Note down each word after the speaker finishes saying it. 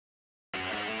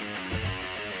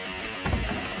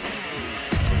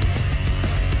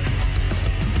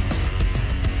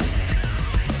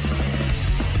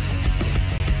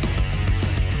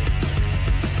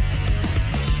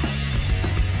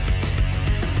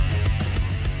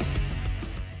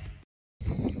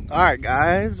Alright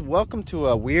guys, welcome to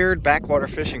a weird backwater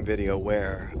fishing video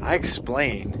where I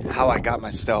explain how I got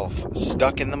myself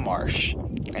stuck in the marsh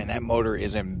and that motor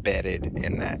is embedded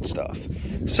in that stuff.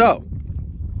 So,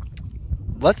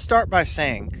 let's start by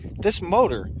saying this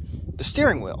motor, the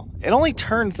steering wheel, it only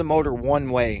turns the motor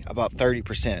one way about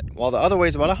 30%, while the other way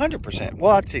is about 100%.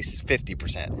 Well, I'd say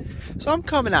 50%. So I'm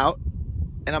coming out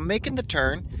and I'm making the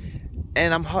turn.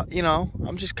 And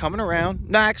I'm just coming around.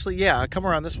 No, actually, yeah, I come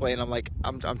around this way, and I'm like,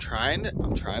 I'm trying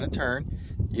to turn,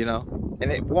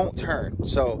 and it won't turn.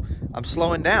 So I'm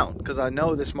slowing down because I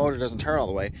know this motor doesn't turn all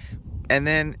the way. And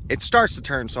then it starts to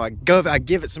turn, so I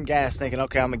give it some gas, thinking,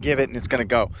 okay, I'm gonna give it, and it's gonna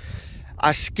go.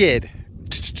 I skid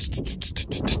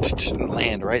and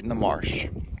land right in the marsh.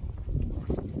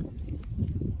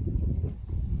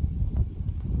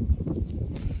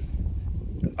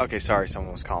 Okay, sorry,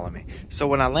 someone was calling me. So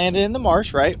when I landed in the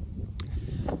marsh, right,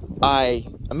 I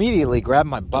immediately grabbed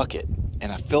my bucket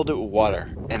and I filled it with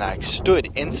water and I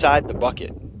stood inside the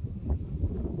bucket.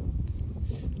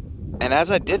 And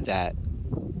as I did that,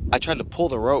 I tried to pull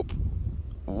the rope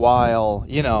while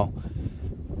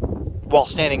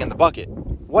standing in the bucket.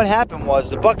 What happened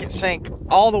was the bucket sank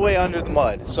all the way under the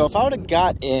mud. So if I would have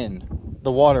got in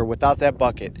the water without that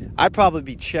bucket, I'd probably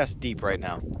be chest deep right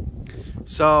now.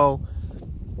 So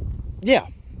yeah,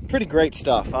 pretty great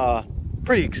stuff.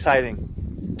 Pretty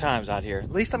exciting times out here.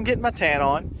 At least I'm getting my tan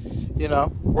on,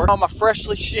 working on my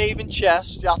freshly shaven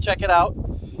chest. Y'all check it out.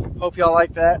 Hope y'all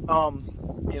like that.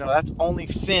 That's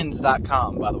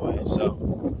onlyfins.com, by the way.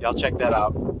 So y'all check that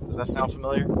out. Does that sound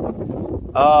familiar?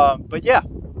 But yeah,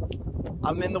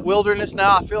 I'm in the wilderness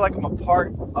now. I feel like I'm a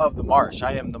part of the marsh.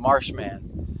 I am the marsh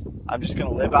man. I'm just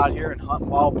gonna live out here and hunt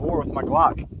wild boar with my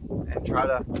Glock and try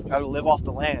to live off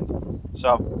the land.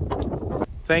 So,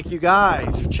 thank you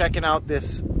guys for checking out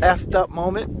this effed up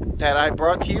moment that I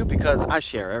brought to you, because I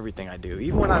share everything I do.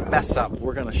 Even when I mess up,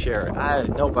 we're gonna share it.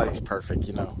 Nobody's perfect,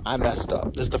 I messed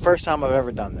up. This is the first time I've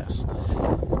ever done this.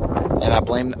 And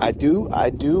I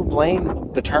do blame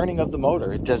the turning of the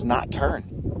motor. It does not turn.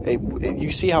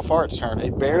 You see how far it's turned.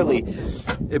 It barely,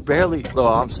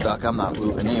 well, I'm stuck. I'm not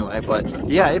moving anyway, but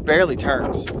yeah, it barely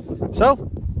turns. So,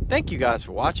 thank you guys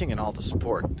for watching and all the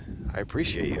support. I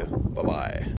appreciate you.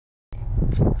 Bye-bye.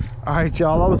 All right,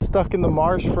 y'all, I was stuck in the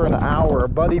marsh for an hour. A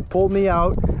buddy pulled me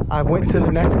out. I went to the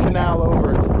next canal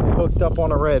over and hooked up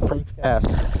on a red from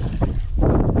cast.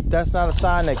 That's not a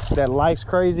sign that life's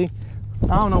crazy.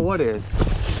 I don't know what is.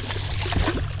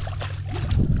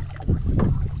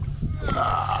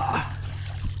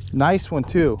 Nice one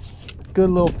too. Good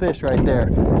little fish right there.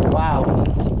 Wow.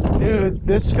 Dude,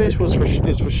 this fish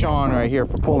is for Sean right here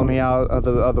for pulling me out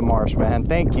of the marsh, man.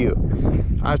 Thank you.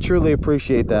 I truly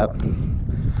appreciate that.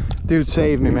 Dude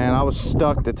saved me, man. I was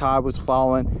stuck. The tide was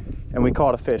falling, and we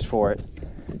caught a fish for it.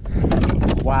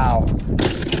 Wow.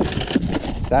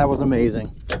 That was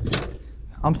amazing.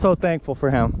 I'm so thankful for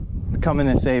him coming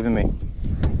and saving me.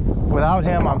 Without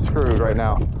him, I'm screwed right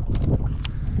now.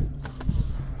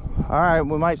 All right,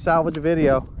 we might salvage a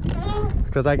video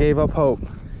because I gave up hope.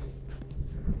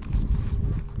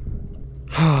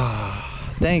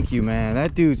 Thank you, man.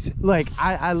 That dude's like,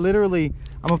 I literally,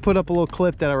 I'm gonna put up a little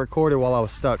clip that I recorded while I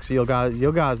was stuck, so you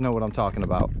guys know what I'm talking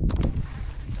about.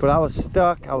 But I was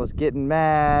stuck, I was getting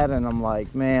mad, and I'm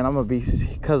like, man, I'm gonna be,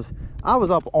 because I was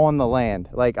up on the land,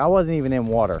 like I wasn't even in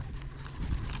water.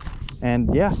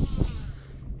 And yeah,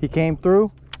 he came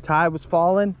through. Tide was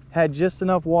falling, had just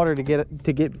enough water to get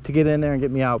in there and get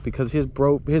me out, because his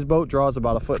boat draws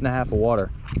about 1.5 feet of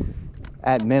water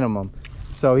at minimum.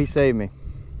 So he saved me.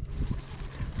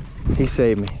 He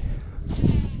saved me.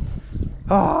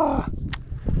 Ah,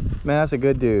 man, that's a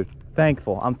good dude.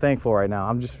 Thankful. I'm thankful right now.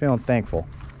 I'm just feeling thankful.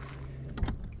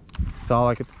 That's all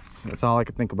I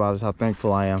could think about, is how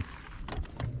thankful I am.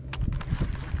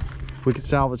 If we could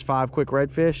salvage 5 quick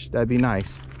redfish, that'd be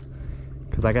nice.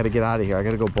 Because I got to get out of here. I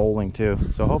got to go bowling too.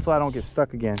 So hopefully I don't get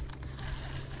stuck again.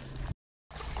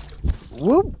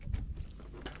 Whoop.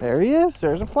 There he is.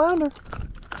 There's a flounder.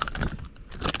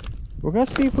 We're going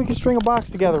to see if we can string a box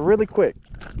together really quick.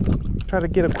 Try to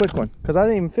get a quick one, because I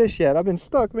didn't even fish yet. I've been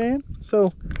stuck, man.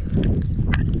 So,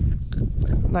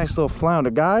 nice little flounder,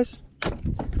 guys.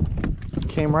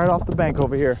 Came right off the bank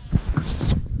over here.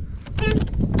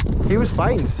 He was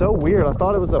fighting so weird. I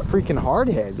thought it was a freaking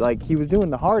hardhead. Like, he was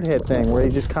doing the hardhead thing where he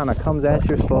just kind of comes at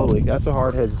you slowly. That's what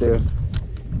hardheads do.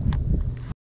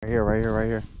 Right here, right here, right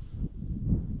here.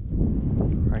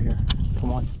 Right here.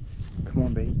 Come on. Come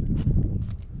on, babe.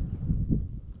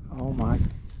 Oh my.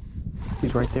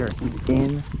 He's right there. He's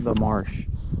in the marsh.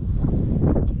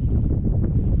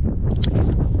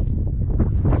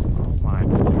 Oh my.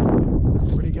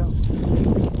 Where'd he go?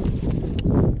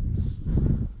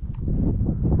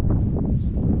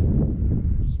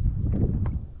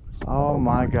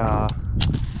 like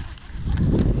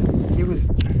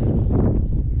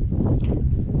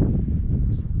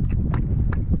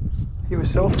he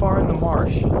was so far in the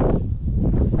marsh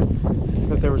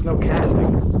that there was no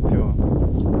casting to him.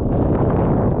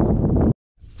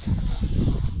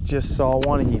 Just saw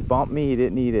one, he bumped me, he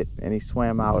didn't eat it, and he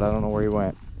swam out. I don't know where he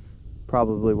went.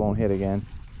 Probably won't hit again.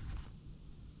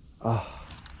 Oh.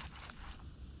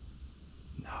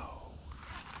 No.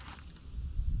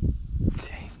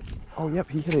 Dang. Oh, yep,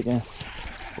 he hit again.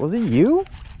 Was it you?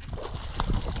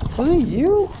 Was it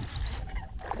you?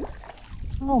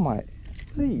 Oh my,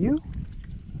 was it you?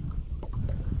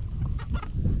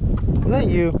 Was that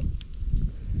you?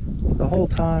 The whole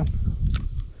time?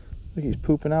 Look, he's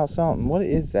pooping out something. What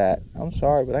is that? I'm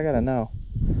sorry, but I gotta know.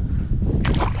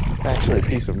 It's actually a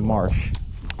piece of marsh.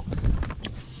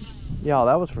 Y'all,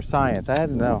 that was for science. I had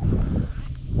to know.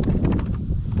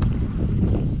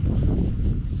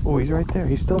 Oh, he's right there.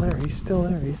 He's still there. He's still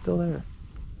there. He's still there.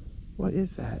 What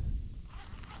is that?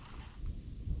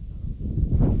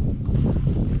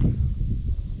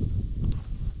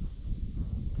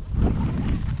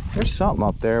 There's something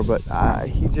up there, but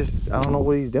I don't know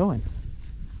what he's doing.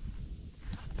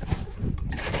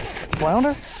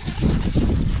 Flounder?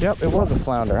 Yep, it was a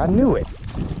flounder. I knew it.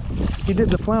 He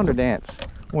did the flounder dance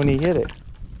when he hit it.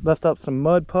 Left up some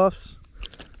mud puffs.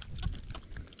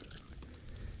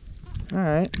 All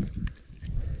right.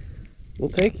 We'll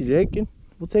take you, Jake.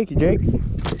 We'll take you, Jake.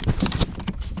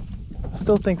 I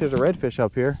still think there's a redfish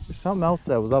up here. There's something else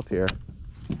that was up here.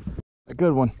 A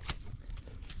good one.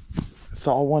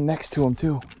 Saw one next to him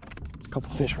too. A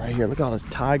couple fish right here. Look at all this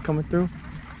tide coming through.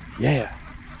 Yeah.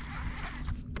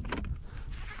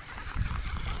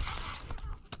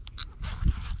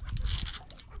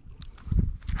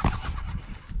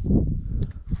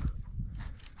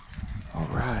 All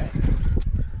right.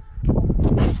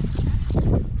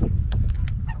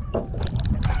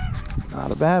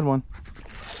 Not a bad one.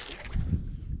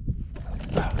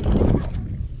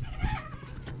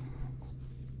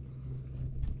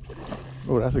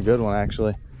 Oh, that's a good one,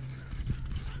 actually.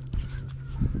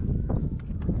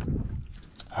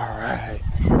 All right.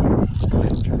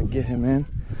 Let's try to get him in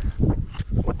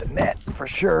with the net for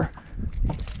sure.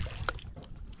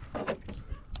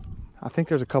 I think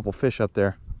there's a couple fish up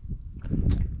there.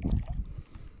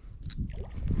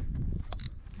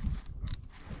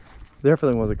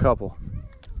 Definitely was a couple.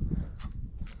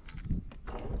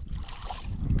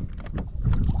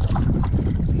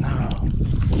 No.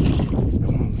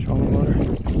 Come on, trolling motor.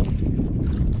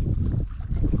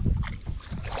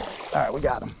 All right, we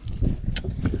got him.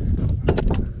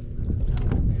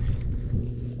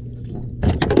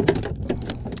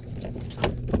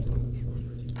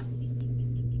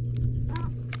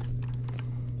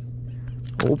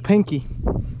 Old Pinky.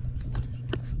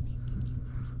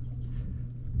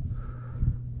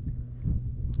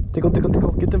 Tickle, tickle,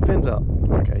 tickle. Get them fins up.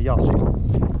 Okay, y'all see.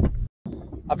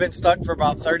 I've been stuck for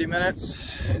about 30 minutes,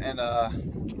 and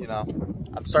you know,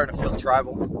 I'm starting to feel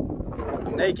tribal.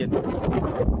 I'm naked.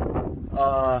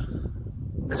 I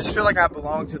just feel like I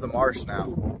belong to the marsh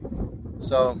now.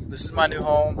 So this is my new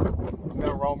home. I'm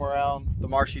gonna roam around the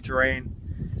marshy terrain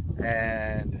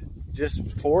and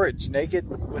just forage naked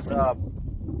with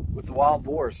the wild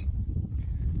boars.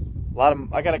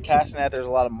 I got a cast net. There's a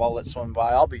lot of mullet swimming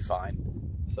by. I'll be fine.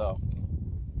 So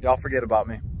y'all forget about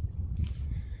me.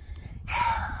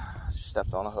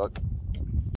 Stepped on a hook.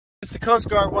 It's the Coast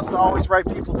Guard wants to always write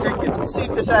people tickets. Let's see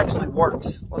if this actually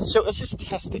works. Let's just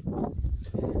test it.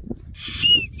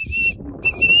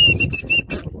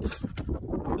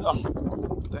 Oh,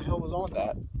 what the hell was on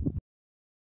that?